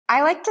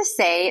I like to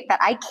say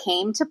that I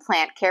came to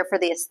plant care for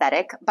the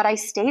aesthetic, but I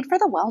stayed for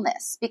the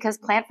wellness because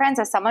Plant Friends,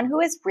 as someone who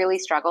has really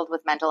struggled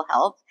with mental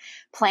health,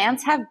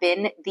 plants have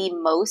been the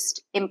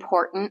most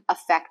important,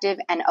 effective,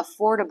 and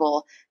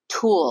affordable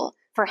tool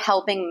for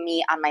helping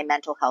me on my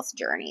mental health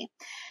journey.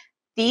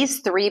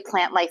 These 3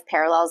 plant life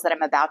parallels that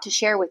I'm about to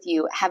share with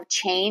you have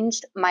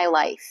changed my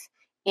life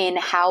in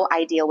how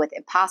I deal with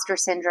imposter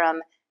syndrome,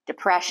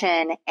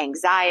 depression,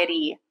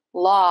 anxiety,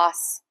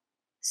 loss,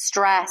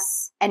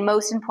 stress, and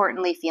most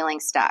importantly,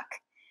 feeling stuck.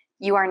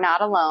 You are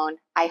not alone.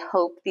 I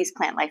hope these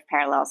plant life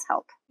parallels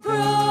help.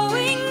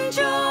 Growing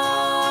joy.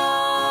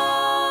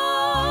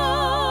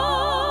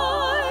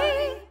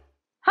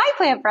 Hi,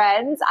 plant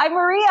friends. I'm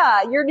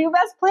Maria, your new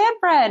best plant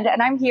friend,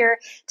 and I'm here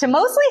to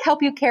mostly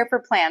help you care for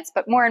plants,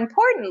 but more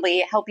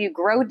importantly, help you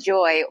grow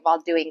joy while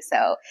doing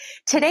so.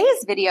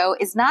 Today's video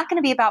is not going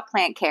to be about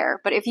plant care,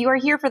 but if you are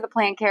here for the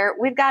plant care,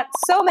 we've got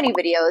so many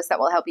videos that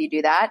will help you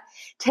do that.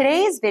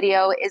 Today's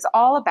video is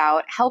all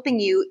about helping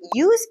you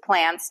use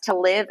plants to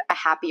live a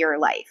happier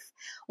life.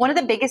 One of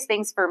the biggest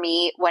things for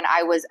me when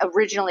I was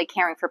originally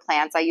caring for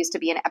plants, I used to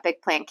be an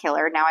epic plant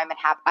killer. Now I'm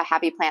a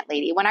happy plant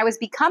lady. When I was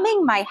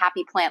becoming my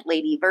happy plant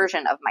lady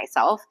version of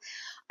myself,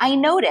 I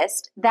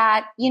noticed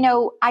that,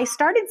 I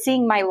started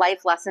seeing my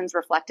life lessons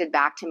reflected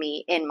back to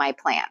me in my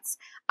plants.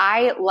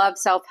 I love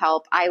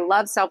self-help. I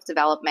love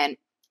self-development.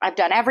 I've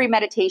done every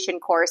meditation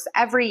course,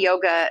 every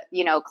yoga,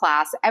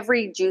 class,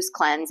 every juice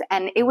cleanse.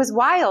 And it was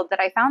wild that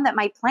I found that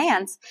my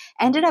plants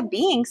ended up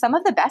being some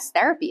of the best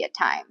therapy at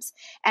times.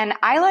 And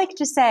I like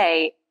to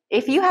say,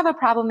 if you have a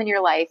problem in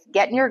your life,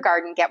 get in your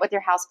garden, get with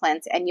your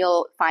houseplants, and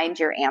you'll find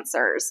your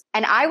answers.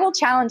 And I will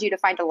challenge you to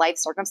find a life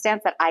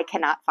circumstance that I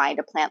cannot find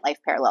a plant life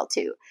parallel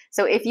to.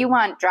 So if you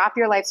want, drop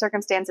your life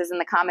circumstances in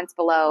the comments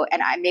below,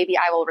 and maybe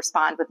I will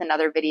respond with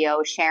another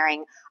video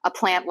sharing a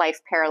plant life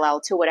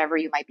parallel to whatever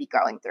you might be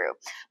going through.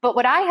 But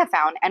what I have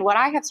found and what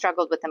I have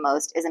struggled with the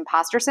most is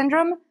imposter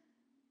syndrome,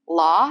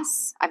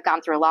 loss. I've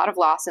gone through a lot of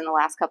loss in the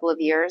last couple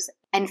of years,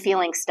 and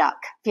feeling stuck,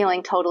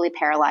 feeling totally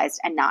paralyzed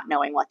and not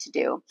knowing what to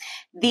do.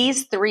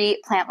 These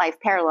 3 plant life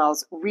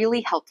parallels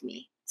really helped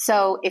me.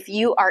 So if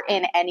you are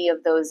in any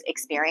of those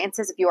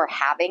experiences, if you are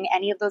having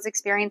any of those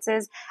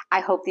experiences, I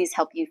hope these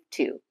help you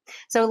too.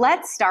 So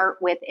let's start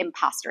with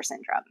imposter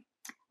syndrome.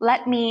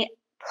 Let me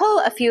pull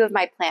a few of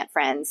my plant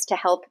friends to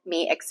help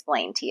me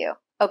explain to you.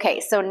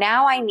 Okay, so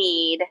now I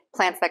need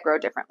plants that grow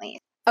differently.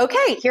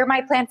 Okay, here are my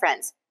plant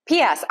friends.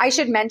 P.S. I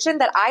should mention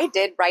that I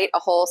did write a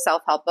whole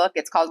self-help book.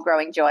 It's called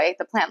Growing Joy,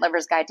 The Plant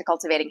Lover's Guide to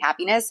Cultivating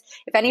Happiness.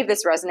 If any of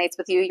this resonates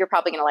with you, you're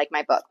probably going to like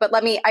my book. But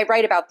I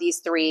write about these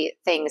 3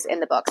 things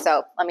in the book.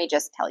 So let me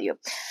just tell you.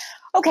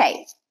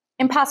 Okay,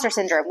 imposter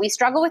syndrome. We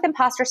struggle with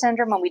imposter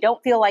syndrome when we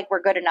don't feel like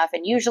we're good enough.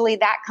 And usually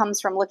that comes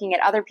from looking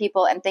at other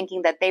people and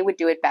thinking that they would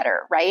do it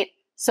better, right?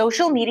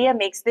 Social media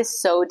makes this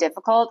so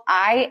difficult.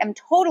 I am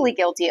totally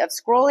guilty of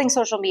scrolling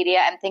social media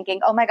and thinking,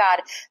 oh my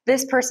God,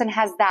 this person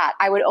has that.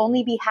 I would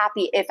only be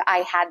happy if I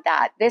had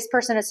that. This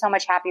person is so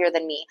much happier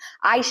than me.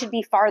 I should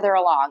be farther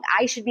along.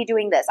 I should be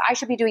doing this. I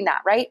should be doing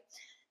that, right?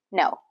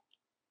 No,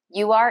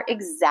 you are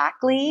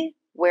exactly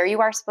where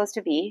you are supposed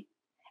to be,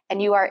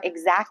 and you are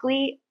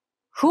exactly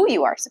who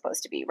you are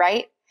supposed to be,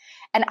 right?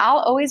 And I'll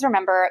always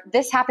remember,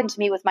 this happened to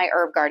me with my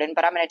herb garden,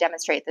 but I'm going to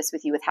demonstrate this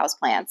with you with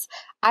houseplants.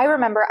 I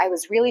remember I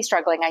was really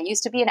struggling. I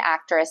used to be an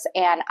actress,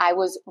 and I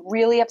was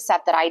really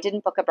upset that I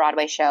didn't book a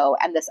Broadway show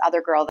and this other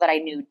girl that I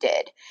knew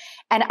did.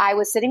 And I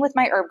was sitting with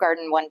my herb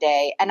garden one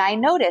day, and I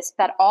noticed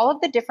that all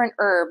of the different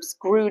herbs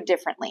grew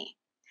differently.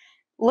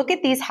 Look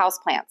at these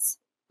houseplants.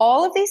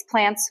 All of these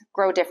plants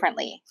grow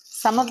differently.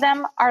 Some of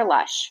them are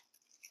lush.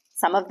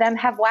 Some of them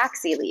have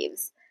waxy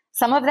leaves.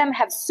 Some of them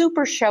have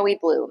super showy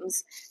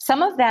blooms.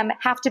 Some of them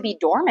have to be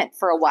dormant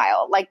for a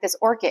while, like this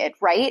orchid,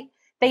 right?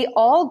 They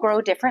all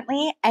grow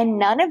differently, and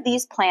none of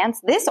these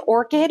plants, this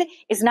orchid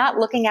is not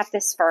looking at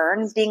this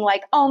fern being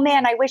like, oh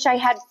man, I wish I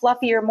had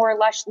fluffier, more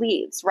lush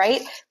leaves,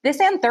 right? This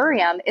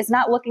anthurium is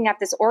not looking at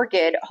this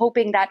orchid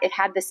hoping that it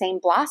had the same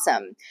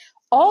blossom.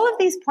 All of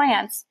these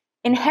plants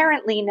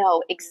inherently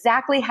know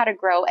exactly how to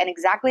grow and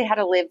exactly how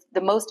to live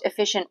the most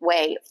efficient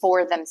way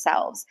for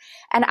themselves.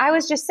 And I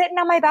was just sitting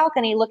on my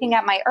balcony looking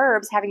at my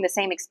herbs, having the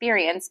same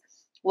experience,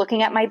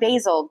 looking at my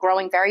basil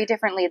growing very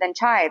differently than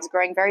chives,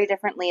 growing very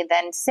differently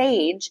than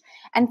sage,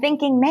 and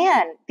thinking,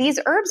 man, these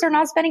herbs are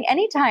not spending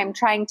any time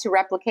trying to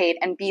replicate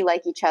and be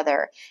like each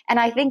other. And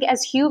I think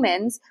as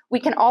humans, we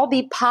can all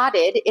be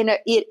potted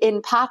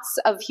in pots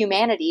of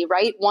humanity,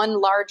 right? One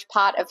large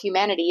pot of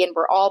humanity, and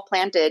we're all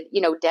planted,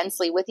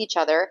 densely with each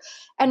other.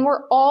 And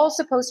we're all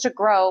supposed to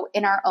grow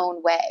in our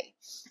own way.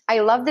 I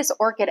love this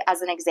orchid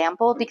as an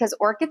example because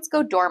orchids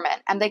go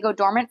dormant, and they go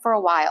dormant for a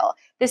while.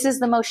 This is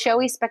the most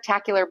showy,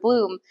 spectacular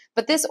bloom,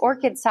 but this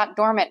orchid sat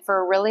dormant for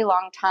a really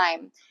long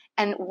time.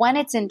 And when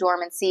it's in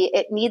dormancy,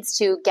 it needs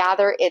to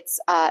gather its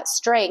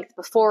strength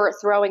before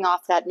throwing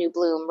off that new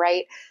bloom,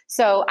 right?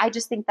 So I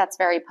just think that's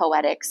very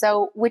poetic.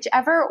 So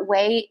whichever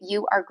way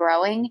you are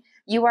growing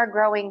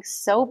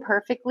so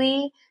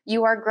perfectly.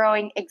 You are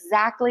growing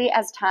exactly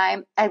as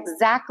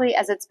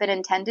it's been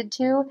intended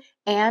to.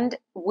 And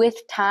with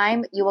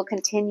time, you will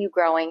continue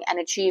growing and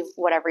achieve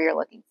whatever you're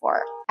looking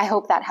for. I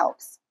hope that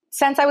helps.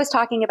 Since I was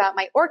talking about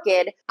my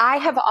orchid, I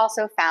have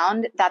also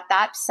found that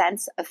that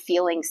sense of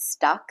feeling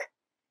stuck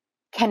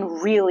can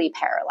really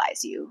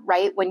paralyze you,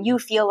 right? When you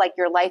feel like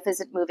your life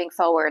isn't moving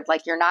forward,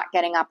 like you're not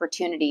getting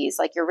opportunities,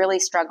 like you're really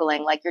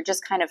struggling, like you're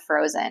just kind of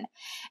frozen.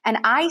 And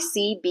I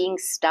see being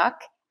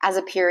stuck as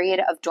a period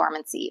of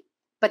dormancy.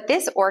 But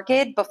this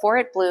orchid, before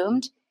it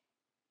bloomed,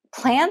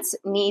 plants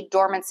need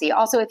dormancy.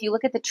 Also, if you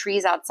look at the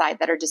trees outside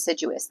that are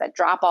deciduous, that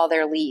drop all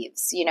their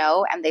leaves,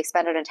 and they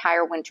spend an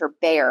entire winter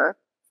bare,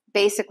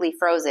 basically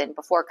frozen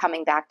before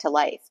coming back to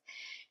life.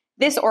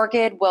 This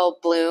orchid will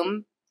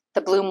bloom.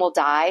 The bloom will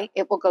die.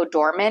 It will go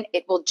dormant.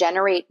 It will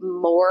generate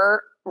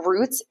more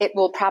roots. It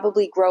will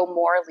probably grow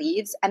more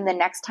leaves. And the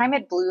next time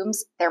it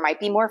blooms, there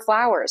might be more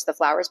flowers. The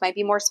flowers might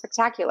be more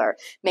spectacular.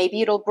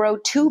 Maybe it'll grow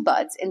 2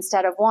 buds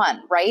instead of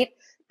 1, right?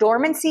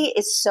 Dormancy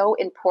is so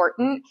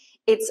important.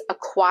 It's a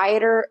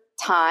quieter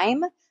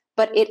time,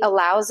 but it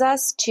allows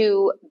us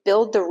to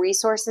build the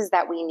resources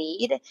that we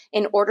need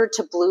in order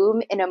to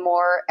bloom in a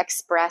more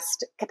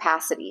expressed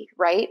capacity,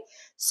 right?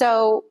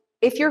 So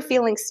if you're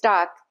feeling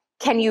stuck,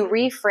 can you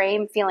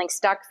reframe feeling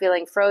stuck,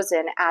 feeling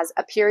frozen as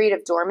a period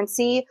of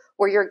dormancy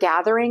where you're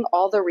gathering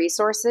all the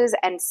resources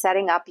and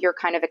setting up your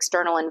kind of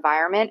external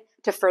environment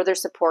to further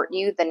support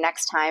you the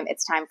next time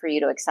it's time for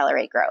you to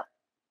accelerate growth?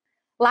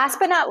 Last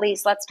but not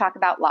least, let's talk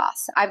about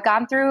loss. I've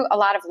gone through a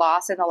lot of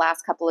loss in the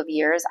last couple of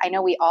years. I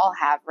know we all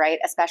have, right?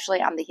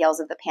 Especially on the heels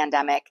of the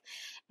pandemic.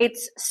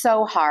 It's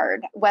so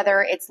hard,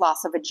 whether it's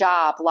loss of a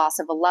job, loss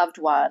of a loved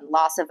one,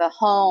 loss of a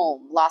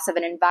home, loss of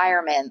an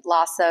environment,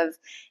 loss of,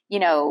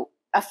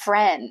 a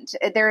friend.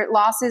 Their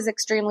loss is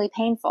extremely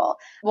painful.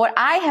 What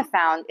I have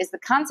found is the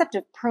concept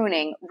of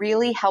pruning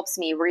really helps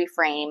me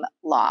reframe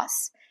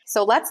loss.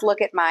 So let's look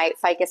at my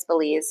Ficus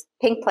Belize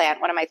pink plant,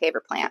 one of my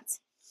favorite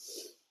plants.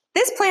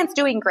 This plant's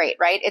doing great,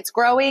 right? It's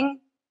growing,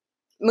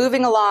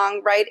 moving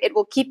along, right? It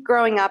will keep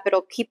growing up.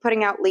 It'll keep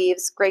putting out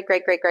leaves. Great,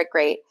 great, great, great,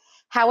 great.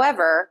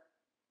 However,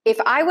 if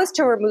I was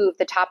to remove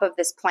the top of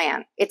this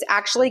plant, it's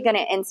actually going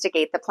to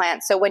instigate the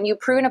plant. So when you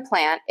prune a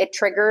plant, it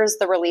triggers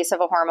the release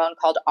of a hormone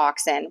called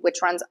auxin, which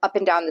runs up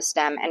and down the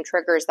stem and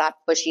triggers that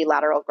bushy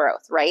lateral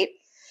growth, right?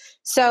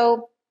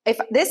 So if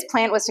this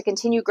plant was to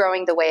continue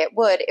growing the way it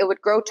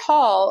would grow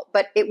tall,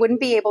 but it wouldn't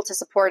be able to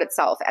support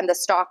itself. And the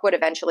stalk would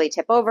eventually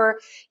tip over.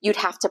 You'd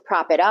have to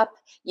prop it up.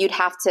 You'd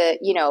have to,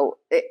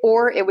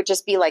 or it would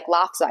just be like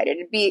lopsided.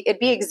 It'd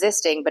be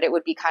existing, but it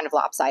would be kind of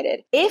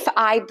lopsided. If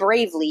I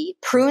bravely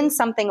prune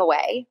something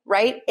away,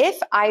 right? If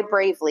I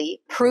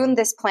bravely prune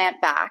this plant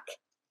back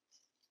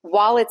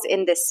while it's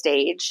in this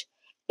stage,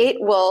 it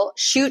will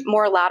shoot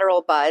more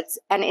lateral buds.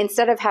 And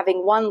instead of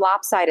having 1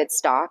 lopsided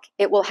stalk,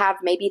 it will have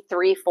maybe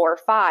 3, 4,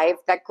 5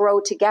 that grow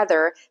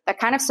together that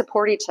kind of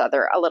support each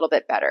other a little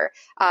bit better.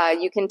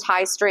 You can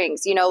tie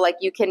strings,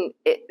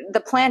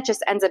 the plant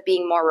just ends up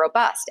being more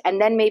robust.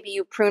 And then maybe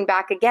you prune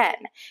back again,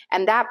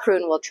 and that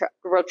prune will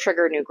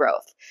trigger new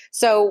growth.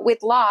 So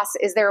with loss,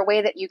 is there a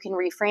way that you can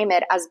reframe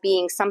it as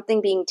being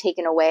something being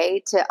taken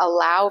away to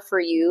allow for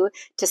you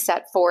to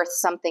set forth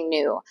something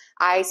new?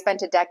 I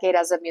spent a decade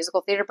as a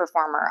musical theater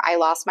performer. I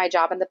lost my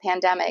job in the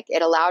pandemic.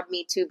 It allowed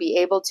me to be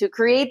able to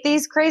create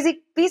these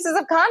crazy pieces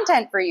of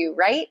content for you,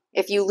 right?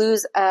 If you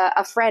lose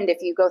a friend, if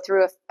you go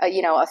through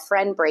a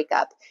friend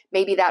breakup,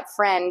 maybe that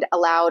friend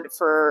allowed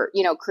for,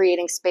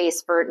 creating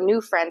space for new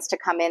friends to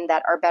come in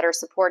that are better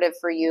supportive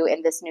for you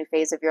in this new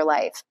phase of your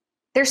life.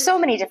 There's so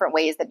many different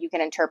ways that you can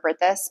interpret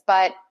this,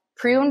 but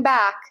prune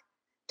back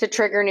to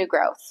trigger new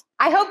growth.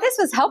 I hope this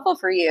was helpful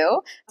for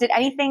you. Did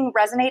anything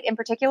resonate in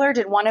particular?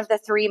 Did one of the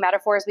 3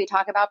 metaphors we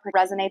talk about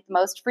resonate the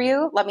most for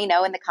you? Let me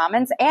know in the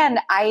comments. And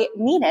I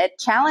mean it,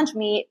 challenge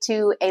me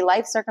to a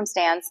life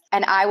circumstance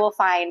and I will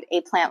find a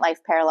plant life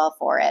parallel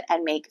for it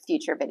and make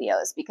future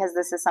videos, because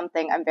this is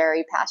something I'm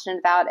very passionate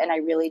about. And I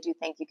really do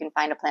think you can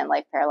find a plant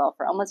life parallel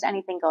for almost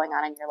anything going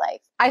on in your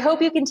life. I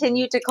hope you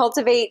continue to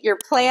cultivate your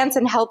plants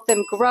and help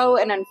them grow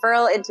and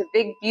unfurl into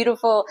big,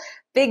 beautiful,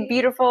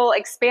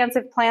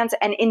 expansive plants.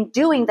 And in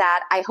doing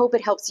that, I hope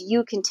it helps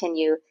you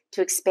continue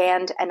to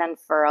expand and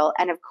unfurl.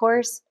 And of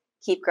course,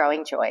 keep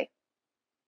growing joy.